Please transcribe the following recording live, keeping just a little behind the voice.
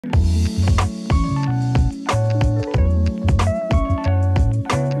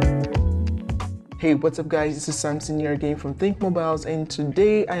Hey, what's up guys, this is Samson here again from Think Mobiles, and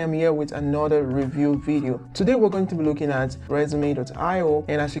today I am here with another review video. Today we're going to be looking at resume.io,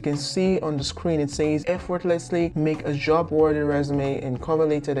 and as you can see on the screen it says effortlessly make a job-worthy resume and cover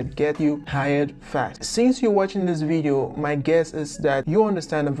letter that get you hired fast. Since you're watching this video, my guess is that you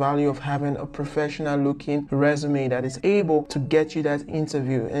understand the value of having a professional looking resume that is able to get you that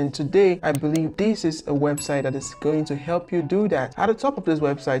interview, and today I believe this is a website that is going to help you do that. At the top of this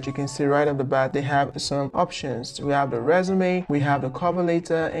website you can see right off the bat they have some options. We have the resume, we have the cover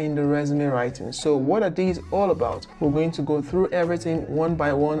letter, and the resume writing. So what are these all about? We're going to go through everything one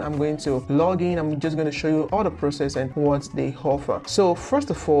by one. I'm going to log in. I'm just going to show you all the process and what they offer. So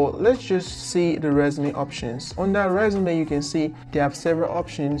first of all, let's just see the resume options. On that resume you can see they have several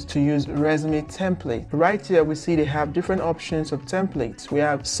options to use resume template. Right here we see they have different options of templates. We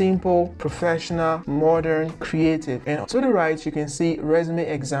have simple, professional, modern, creative, and to the right you can see resume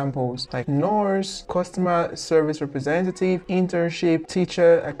examples like nurse, customer service representative, internship,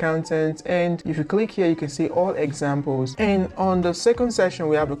 teacher, accountant, and if you click here you can see all examples. And on the second section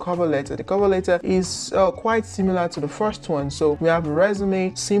we have the cover letter. The cover letter is quite similar to the first one. So we have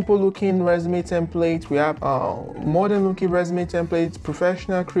resume, simple looking resume template, we have modern looking resume template,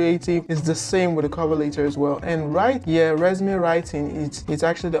 professional, creative. It's the same with the cover letter as well. And right here resume writing, it's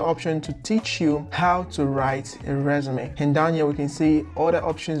actually the option to teach you how to write a resume. And down here we can see other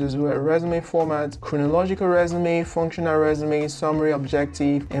options as well: resume format, chronological resume, functional resume, summary,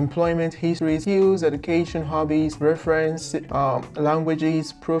 objective, employment history, skills, education, hobbies, reference,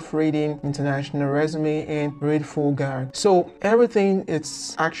 languages, proofreading, international resume, and read full guide. So everything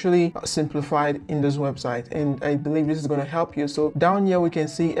it's actually simplified in this website, and I believe this is going to help you. So down here we can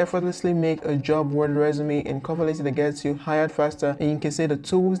see effortlessly make a job-worthy resume and cover letter that gets you hired faster, and you can see the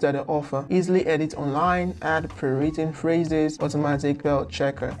tools that they offer: easily edit online, add pre-written phrases, automatic spell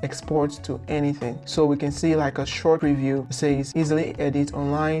checker, export to anything. So we can see like a short preview. It says easily edit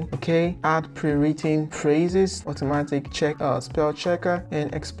online, okay, add pre-written phrases, automatic spell checker,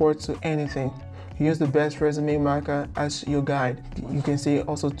 and export to anything. Use the best resume marker as your guide. You can see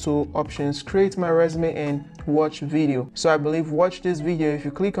also two options: create my resume and watch video. So I believe watch this video. If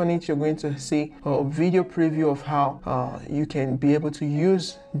you click on it you're going to see a video preview of how you can be able to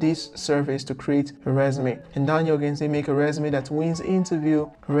use this service to create a resume. And down here you can see make a resume that wins interview,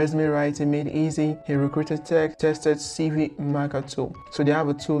 resume writing made easy, a recruiter tested CV marker tool. So they have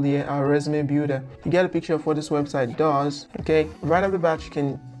a tool here, our resume builder. You get a picture of what this website does. Okay, right off the bat you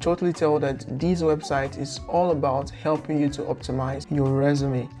can totally tell that this website is all about helping you to optimize your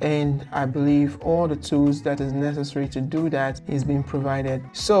resume, and I believe all the tools that is necessary to do that is being provided.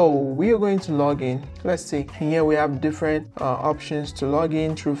 So we are going to log in. Let's see, here we have different options to log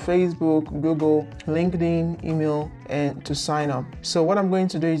in through Facebook, Google, LinkedIn, email, and to sign up. So what I'm going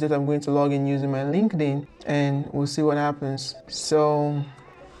to do is that I'm going to log in using my LinkedIn, and we'll see what happens. So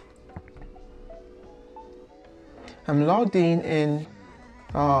I'm logged in, and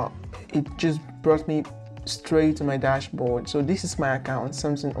it just brought me straight to my dashboard. So this is my account,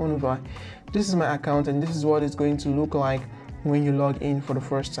 Samson Onuva. This is my account, and this is what it's going to look like when you log in for the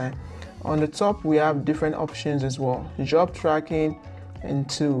first time. On the top we have different options as well: job tracking and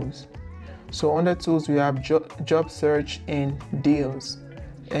tools. So under tools we have job search and deals,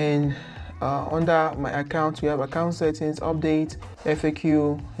 and under my account we have account settings, update,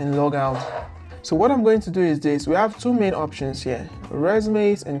 FAQ, and logout. So what I'm going to do is this: we have two main options here,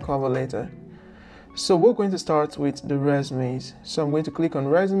 resumes and cover letter. So we're going to start with the resumes. So I'm going to click on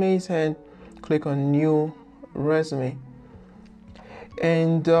resumes and click on new resume,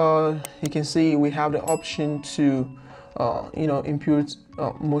 and you can see we have the option to input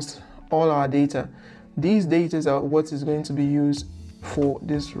all our data. These data are what is going to be used for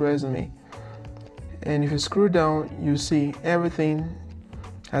this resume, and if you scroll down you see everything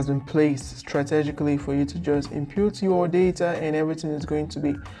has been placed strategically for you to just input your data, and everything is going to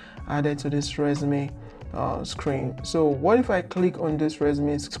be added to this resume screen. So what if I click on this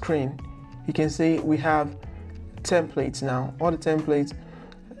resume screen? You can see we have templates now, all the templates.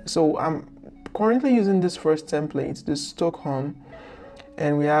 So I'm currently using this first template, this Stockholm,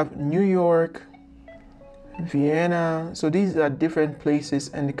 and we have New York, Vienna. So these are different places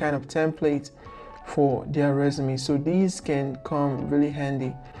and the kind of template for their resume. So these can come really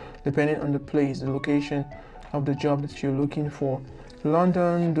handy depending on the place, the location of the job that you're looking for.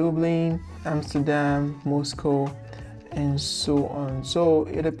 London, Dublin, Amsterdam, Moscow, and so on. So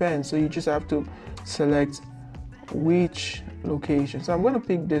it depends. So you just have to select which location. So I'm going to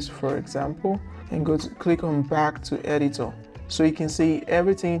pick this for example and go to click on back to editor. So you can see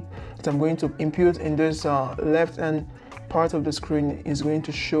everything that I'm going to input in this left hand part of the screen is going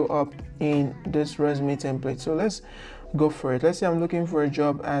to show up in this resume template. So let's go for it. Let's say I'm looking for a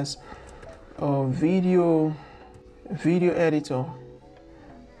job as a video editor.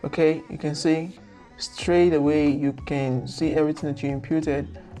 Okay, you can see straight away, you can see everything that you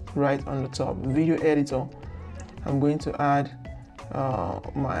imputed right on the top. Video editor. I'm going to add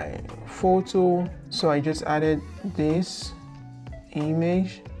my photo. So I just added this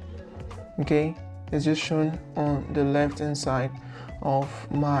image. Okay, it's just shown on the left hand side of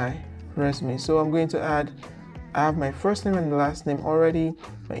my resume. So I'm going to add, I have my first name and the last name already,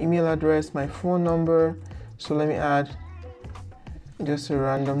 my email address, my phone number. So let me add just a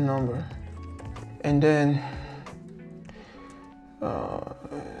random number, and then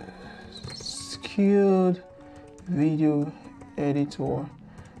skilled video editor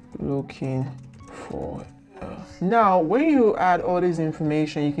looking for. Now when you add all this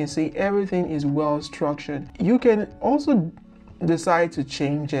information, you can see everything is well structured. You can also decide to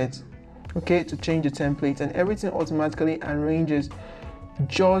change it, okay, to change the template, and everything automatically arranges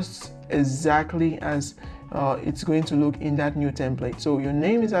just exactly as it's going to look in that new template. So your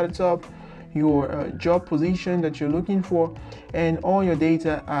name is at the top, your job position that you're looking for, and all your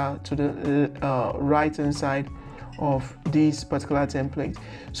data are to the right hand side of this particular template.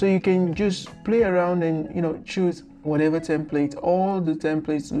 So you can just play around and choose whatever template. All the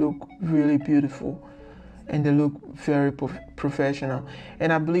templates look really beautiful and they look very professional,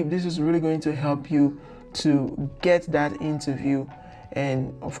 and I believe this is really going to help you to get that interview,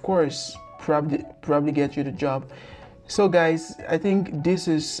 and of course probably get you the job. So guys, I think this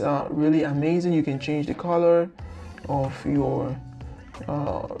is really amazing. You can change the color of your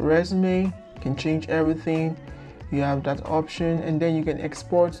resume, you can change everything. You have that option, and then you can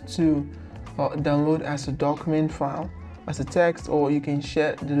export to download as a document file, as a text, or you can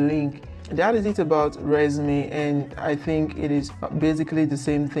share the link. That is it about resume, and I think it is basically the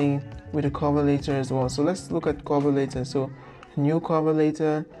same thing with the cover letter as well. So let's look at cover letter. So new cover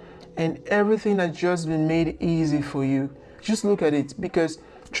letter, and everything has just been made easy for you. Just look at it, because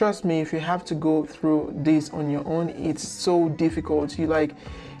trust me, if you have to go through this on your own, it's so difficult.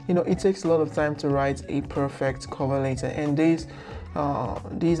 It takes a lot of time to write a perfect cover letter, and this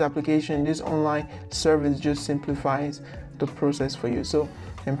application, this online service just simplifies the process for you. So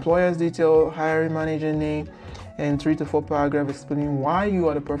employer's detail, hiring manager name, and 3 to 4 paragraphs explaining why you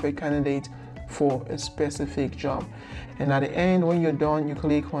are the perfect candidate for a specific job. And at the end, when you're done, you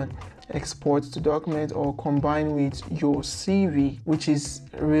click on export to document or combine with your CV, which is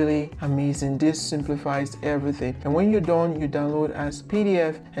really amazing. This simplifies everything. And when you're done, you download as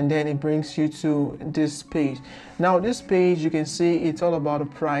PDF, and then it brings you to this page. Now this page, you can see it's all about the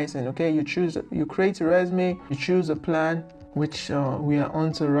pricing. Okay, you create a resume, you choose a plan, which we are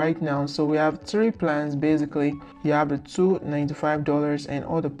on to right now. So we have 3 plans basically. You have the $295, and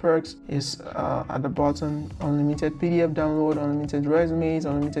all the perks is at the bottom: unlimited PDF download, unlimited resumes,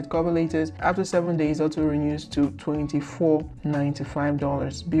 unlimited cover letters. After 7 days, auto renews to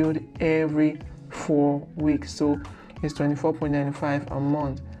 $24.95 billed every 4 weeks. So it's $24.95 a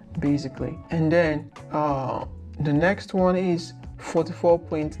month basically. And then the next one is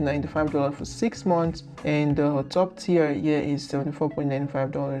 $44.95 for 6 months, and the top tier here is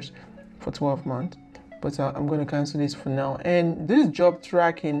 $74.95 for 12 months. But I'm going to cancel this for now. And this job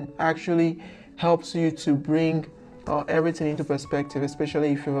tracking actually helps you to bring everything into perspective,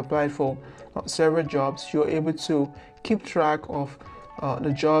 especially if you've applied for several jobs. You're able to keep track of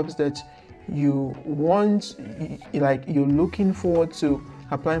the jobs that you want, like you're looking forward to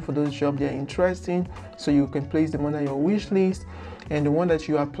applying for those jobs they're interesting, so you can place them on your wish list. And the one that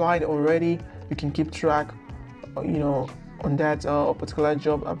you applied already, you can keep track on that particular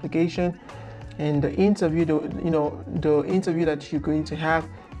job application. And the interview, the interview that you're going to have,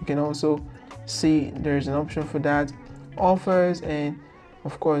 you can also see there's an option for that. Offers, and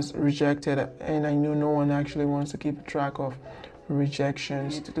of course rejected, and I know no one actually wants to keep track of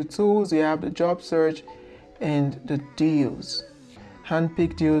rejections. The tools, you have the job search and the deals.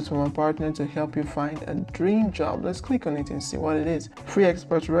 Handpick deals from a partner to help you find a dream job. Let's click on it and see what it is. Free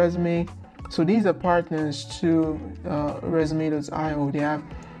expert resume. So these are partners to resume.io. They have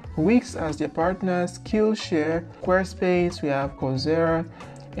Wix as their partner, Skillshare, Squarespace, we have Coursera,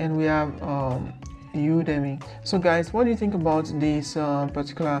 and we have Udemy. So guys, what do you think about this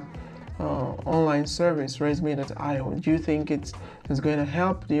particular online service, resume.io? Do you think it's going to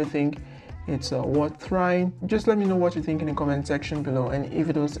help? Do you think it's worth trying. Just let me know what you think in the comment section below, and if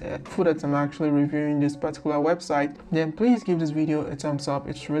it was food that I'm actually reviewing this particular website, then please give this video a thumbs up.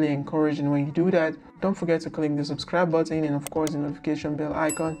 It's really encouraging when you do that. Don't forget to click the subscribe button and of course the notification bell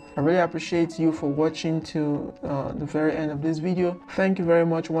icon. I really appreciate you for watching to the very end of this video. Thank you very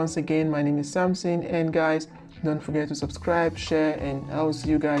much once again. My name is Samson, and guys, don't forget to subscribe, share, and I will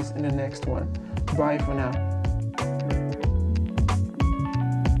see you guys in the next one. Bye for now.